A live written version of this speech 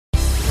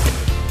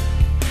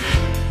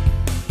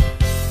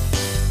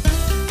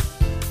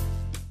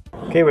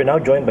Okay, we're now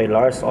joined by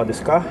Lars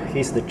Ødeskaug.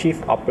 He's the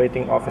Chief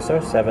Operating Officer,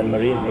 Sevan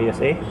Marine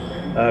ASA.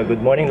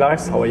 Good morning,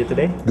 Lars. How are you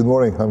today? Good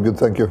morning. I'm good,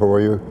 thank you. How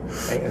are you?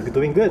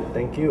 Doing good,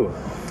 thank you.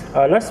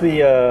 Lars, we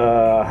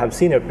have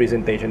seen your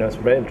presentation. It was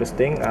very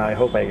interesting. I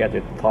hope I get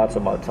your thoughts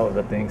about some of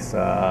the things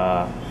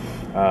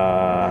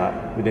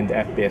within the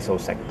FPSO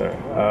sector.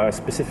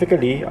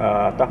 Specifically,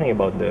 talking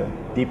about the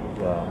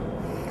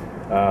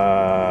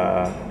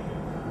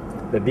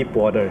deep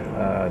water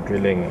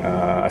drilling.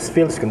 As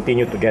fields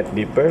continue to get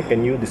deeper,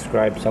 can you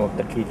describe some of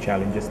the key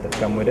challenges that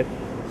come with it?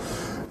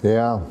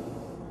 Yeah,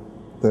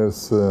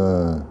 there's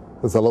a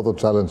lot of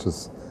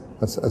challenges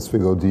as we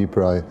go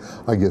deeper.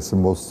 I guess the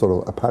most sort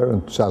of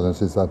apparent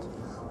challenge is that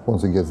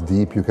once it gets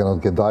deep, you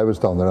cannot get divers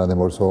down there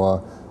anymore.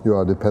 So you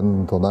are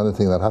dependent on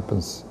anything that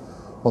happens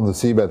on the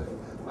seabed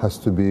has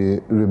to be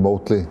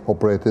remotely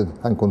operated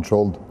and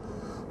controlled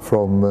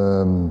from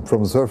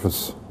the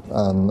surface,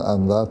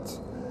 and that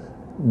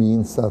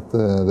means that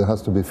there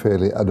has to be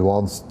fairly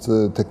advanced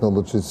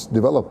technologies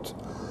developed,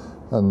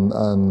 and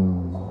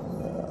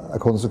a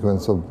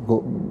consequence of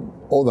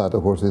all that,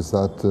 of course, is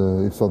that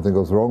if something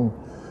goes wrong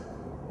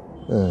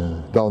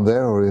down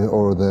there,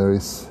 or there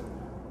is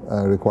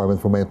a requirement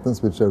for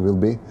maintenance, which there will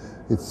be,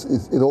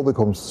 it all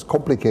becomes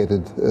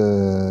complicated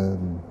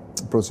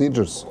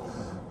procedures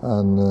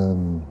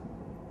and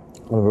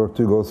work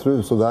to go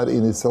through. So that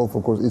in itself,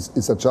 of course,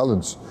 is a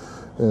challenge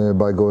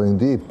by going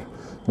deep.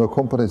 Now,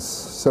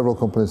 several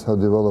companies have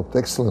developed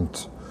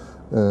excellent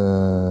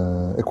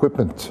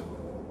equipment,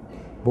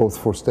 both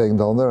for staying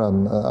down there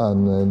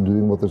and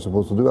doing what they're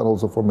supposed to do, and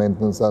also for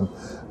maintenance and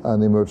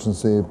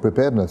emergency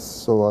preparedness.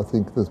 So I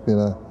think there's been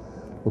an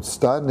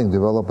outstanding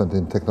development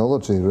in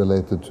technology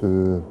related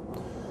to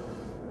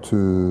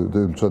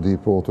the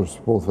ultra-deep waters,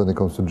 both when it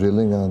comes to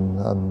drilling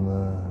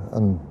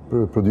and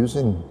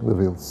producing the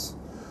fields.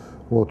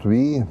 What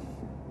we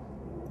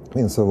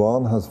in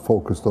Sevan has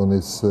focused on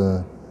is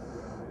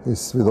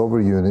with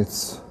our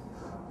units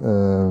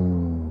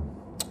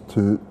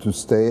to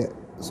stay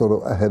sort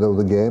of ahead of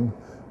the game,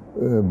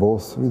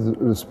 both with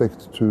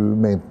respect to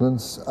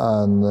maintenance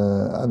and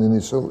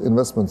initial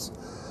investments.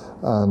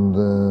 And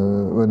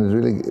when it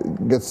really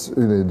gets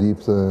really deep,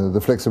 the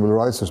flexible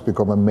risers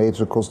become a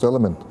major cost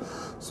element.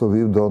 So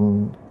we've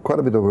done quite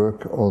a bit of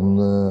work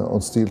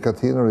on steel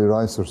catenary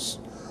risers,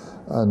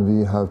 and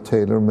we have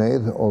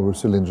tailor-made our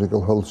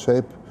cylindrical hull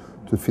shape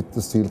to fit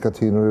the steel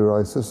catenary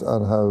risers,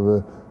 and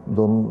have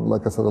done,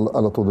 like I said, a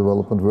lot of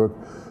development work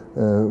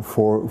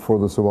for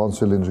the Sevan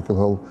cylindrical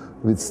hull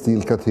with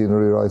steel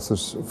catenary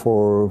risers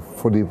for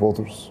deep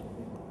waters.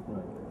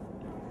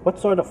 What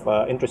sort of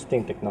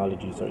interesting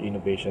technologies or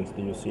innovations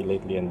do you see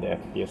lately in the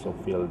FPSO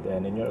field,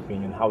 and in your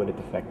opinion, how will it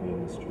affect the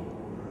industry?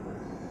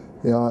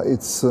 Yeah,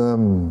 it's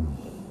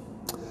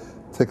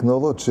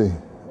technology,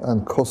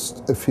 and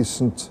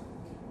cost-efficient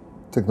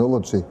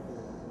technology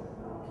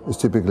is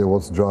typically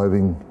what's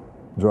driving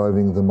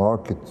the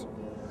market.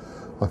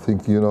 I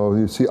think,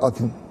 I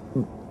think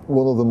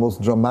one of the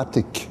most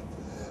dramatic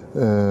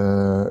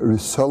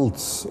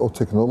results of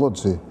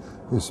technology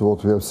is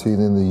what we have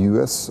seen in the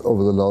US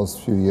over the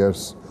last few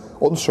years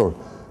onshore,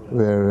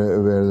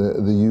 where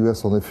the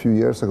US only a few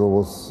years ago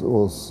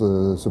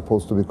was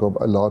supposed to become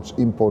a large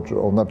importer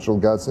of natural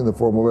gas in the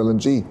form of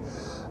LNG.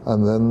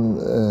 And then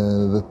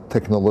the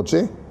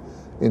technology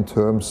in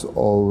terms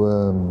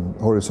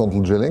of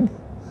horizontal drilling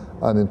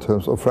and in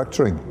terms of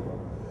fracturing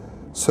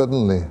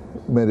suddenly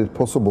made it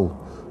possible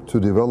to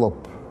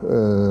develop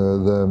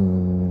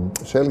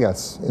the shale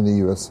gas in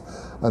the US,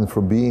 and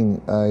from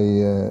being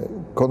a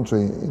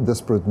country in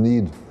desperate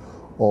need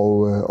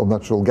of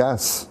natural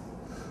gas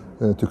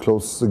to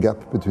close the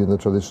gap between the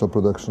traditional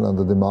production and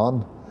the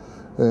demand,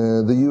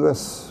 the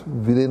US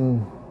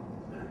within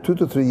 2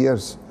 to 3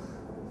 years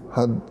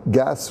had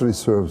gas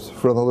reserves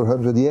for another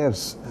 100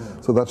 years.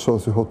 So that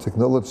shows you how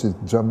technology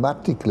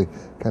dramatically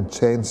can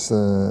change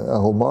a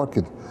whole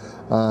market.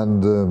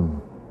 And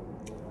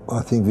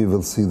I think we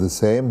will see the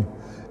same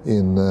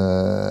in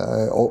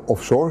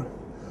offshore.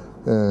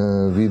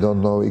 We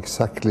don't know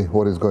exactly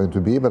what it's going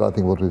to be, but I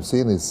think what we've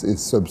seen is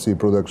subsea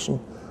production,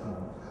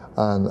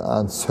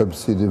 and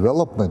subsea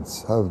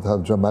developments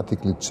have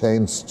dramatically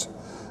changed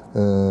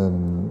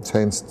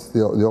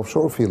the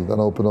offshore field and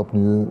opened up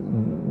new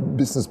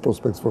business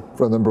prospects for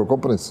a number of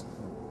companies.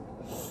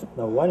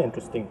 Now, one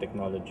interesting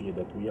technology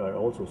that we are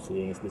also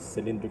seeing is the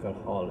cylindrical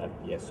hull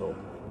FPSO.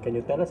 Can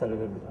you tell us a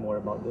little bit more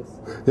about this?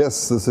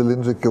 Yes, the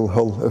cylindrical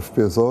hull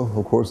FPSO,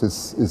 of course,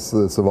 is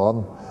the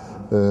Sevan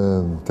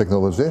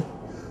technology,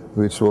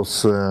 which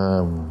was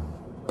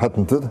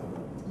patented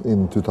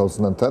in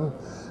 2010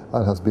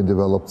 and has been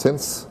developed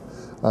since.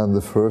 And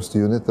the first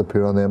unit, the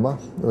Piranema,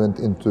 went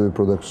into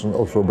production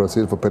offshore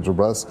Brazil for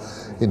Petrobras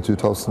in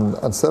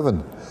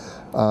 2007.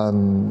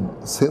 And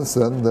since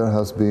then, there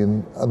has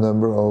been a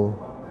number of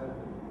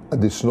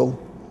additional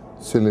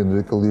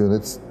cylindrical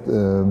units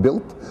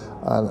built.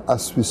 And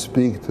as we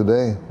speak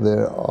today,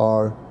 there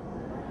are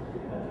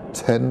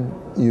 10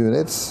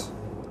 units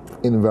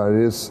in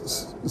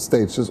various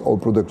stages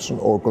of production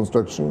or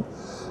construction.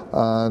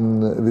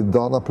 and with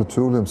Dana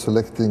Petroleum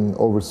selecting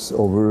over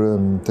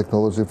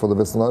technology for the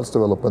Western Isles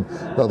development,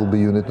 that'll be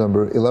unit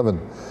number 11.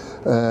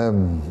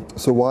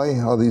 So why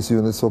are these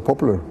units so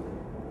popular?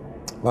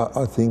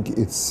 I think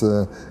it's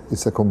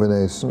a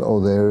combination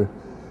of their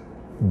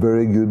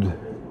very good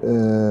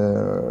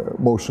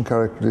motion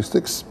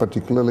characteristics,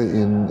 particularly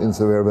in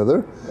severe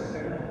weather,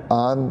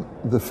 and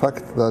the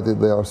fact that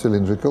they are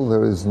cylindrical.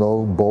 There is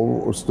no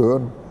bow or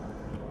stern.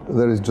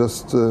 There is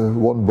just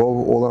one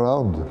bow all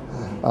around.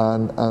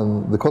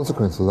 And the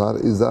consequence of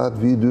that is that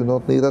we do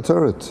not need a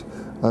turret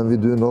and we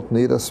do not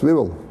need a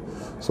swivel.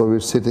 So we're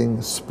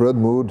sitting spread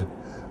mood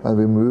and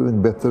we're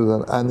moving better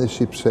than any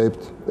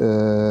ship-shaped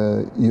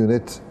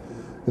unit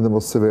in the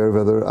most severe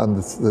weather, and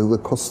the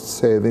cost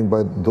saving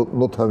by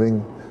not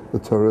having the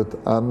turret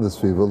and the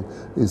swivel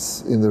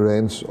is in the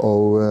range of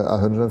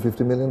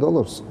 $150 million,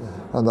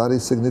 and that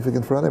is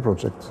significant for any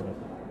project.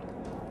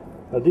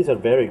 Now, these are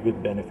very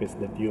good benefits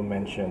that you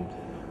mentioned.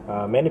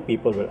 Many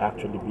people will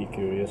actually be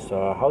curious,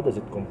 how does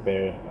it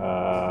compare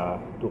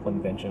to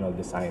conventional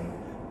design?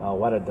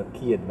 What are the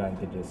key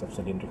advantages of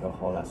cylindrical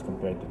hull as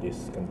compared to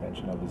these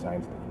conventional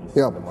designs that we see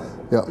in the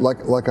market? Yeah,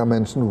 like I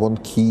mentioned, one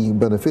key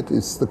benefit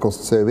is the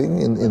cost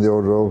saving in the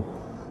order of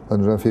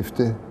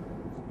 150.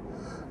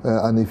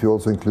 And if you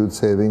also include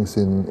savings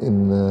in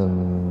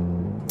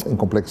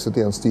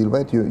complexity and steel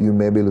weight, you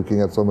may be looking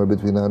at somewhere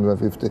between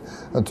 150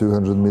 and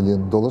 $200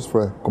 million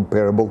for a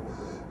comparable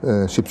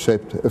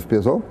ship-shaped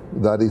FPSO.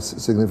 That is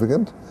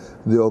significant.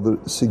 The other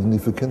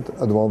significant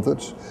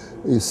advantage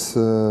is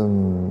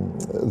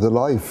the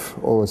life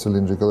of a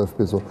cylindrical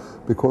FPSO.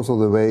 Because of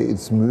the way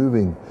it's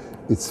moving,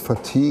 its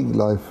fatigue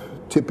life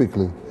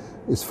typically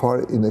is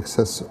far in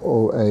excess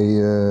of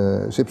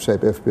a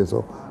ship-shaped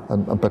FPSO,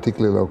 and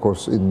particularly, of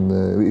course,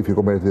 if you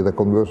compare it with a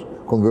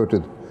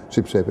converted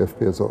ship-shaped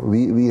FPSO.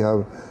 We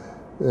have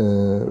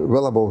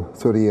well above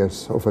 30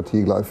 years of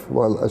fatigue life,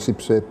 while a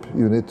ship-shaped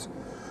unit,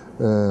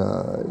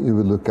 you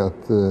will look at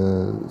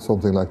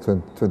something like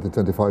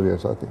 20-25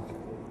 years, I think.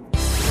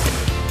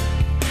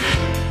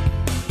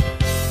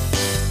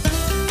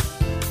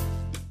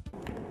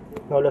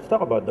 Now let's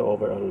talk about the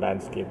overall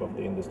landscape of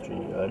the industry.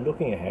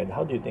 Looking ahead,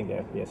 how do you think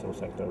the FPSO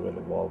sector will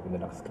evolve in the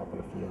next couple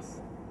of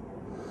years?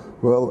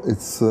 Well,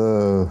 it's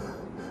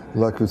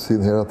like we've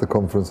seen here at the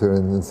conference here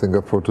in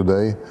Singapore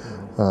today,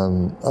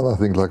 and I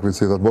think like we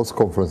see at most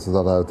conferences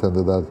that I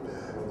attended, that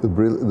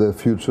the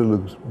future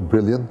looks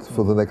brilliant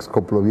for the next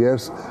couple of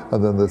years,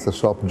 and then there's a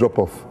sharp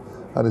drop-off.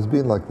 And it's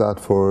been like that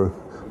for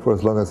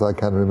as long as I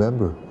can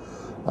remember.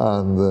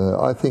 And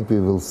I think we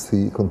will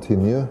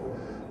continue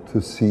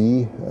to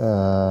see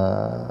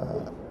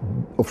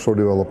offshore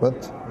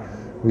development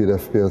with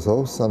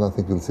FPSOs, and I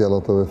think we'll see a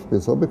lot of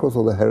FPSO because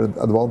of the inherent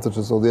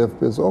advantages of the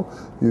FPSO.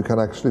 You can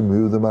actually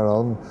move them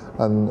around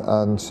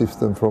and shift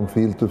them from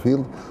field to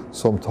field.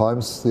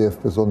 Sometimes the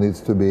FPSO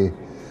needs to be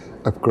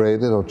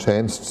upgraded or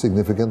changed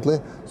significantly.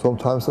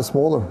 Sometimes a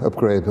smaller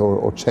upgrade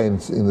or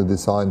change in the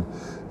design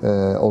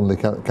only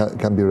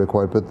can be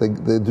required, but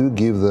they do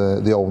give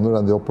the owner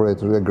and the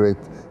operator a great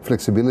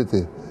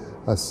flexibility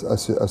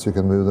as you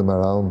can move them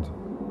around.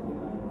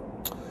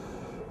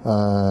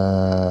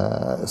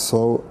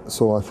 So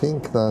I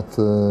think that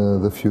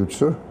the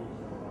future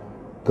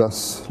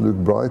does look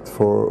bright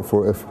for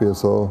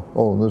FPSO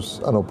owners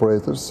and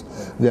operators.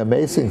 The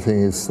amazing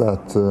thing is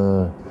that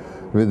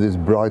with this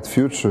bright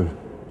future,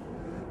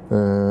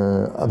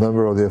 a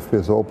number of the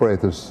FPSO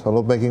operators are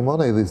not making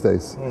money these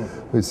days.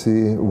 We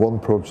see one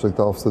project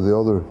after the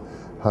other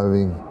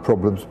having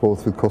problems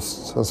both with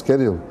costs and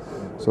schedule.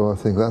 So I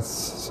think that's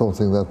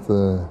something that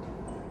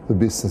the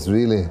business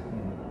really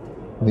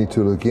need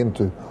to look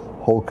into.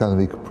 How can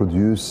we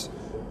produce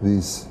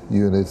these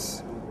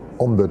units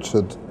on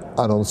budget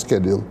and on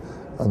schedule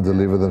and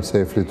deliver them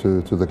safely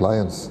to the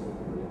clients?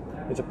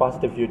 It's a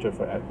positive future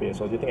for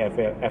FPSO. Do you think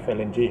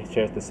FLNG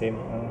shares the same?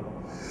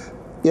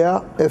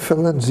 Yeah,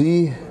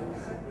 FLNG,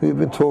 we've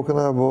been talking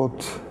about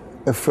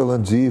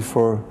FLNG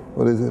for,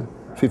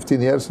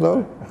 15 years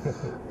now?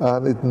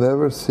 And it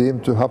never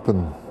seemed to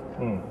happen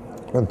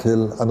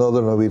until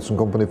another Norwegian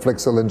company,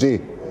 Flex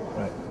LNG,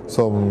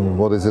 some,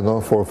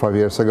 4 or 5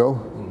 years ago,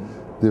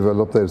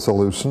 developed their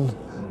solution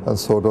and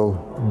sort of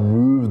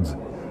moved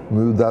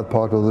that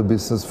part of the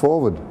business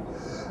forward.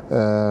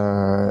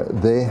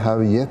 They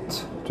have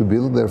yet to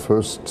build their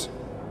first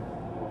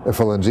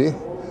FLNG,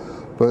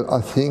 but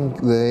I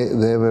think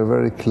they were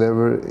very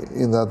clever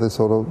in that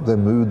they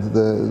moved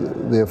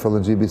the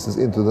FLNG business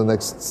into the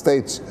next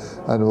stage.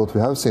 And what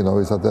we have seen now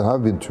is that there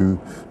have been two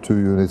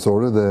units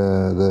already,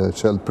 the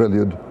Shell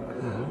Prelude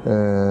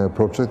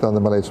project and the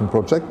Malaysian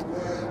project.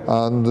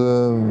 And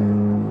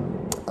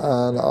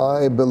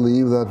I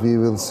believe that we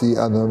will see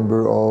a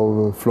number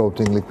of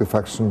floating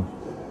liquefaction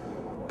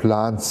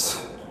plants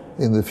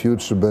in the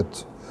future,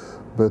 but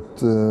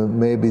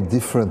maybe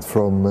different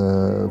from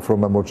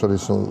a more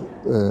traditional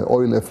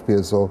oil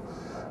FPSO.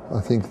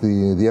 I think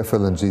the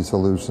FLNG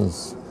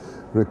solutions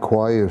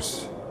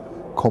requires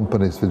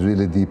companies with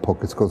really deep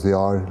pockets because they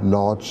are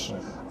large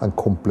and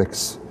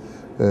complex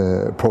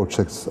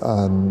projects,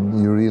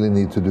 and you really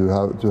need to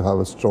have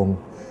a strong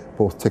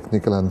both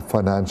technical and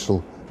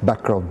financial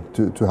background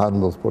to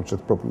handle those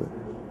projects properly.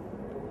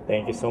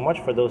 Thank you so much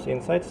for those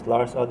insights,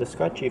 Lars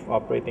Ødeskaug, Chief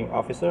Operating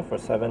Officer for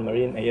Sevan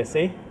Marine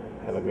ASA.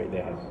 Have a great day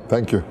ahead.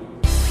 Thank you.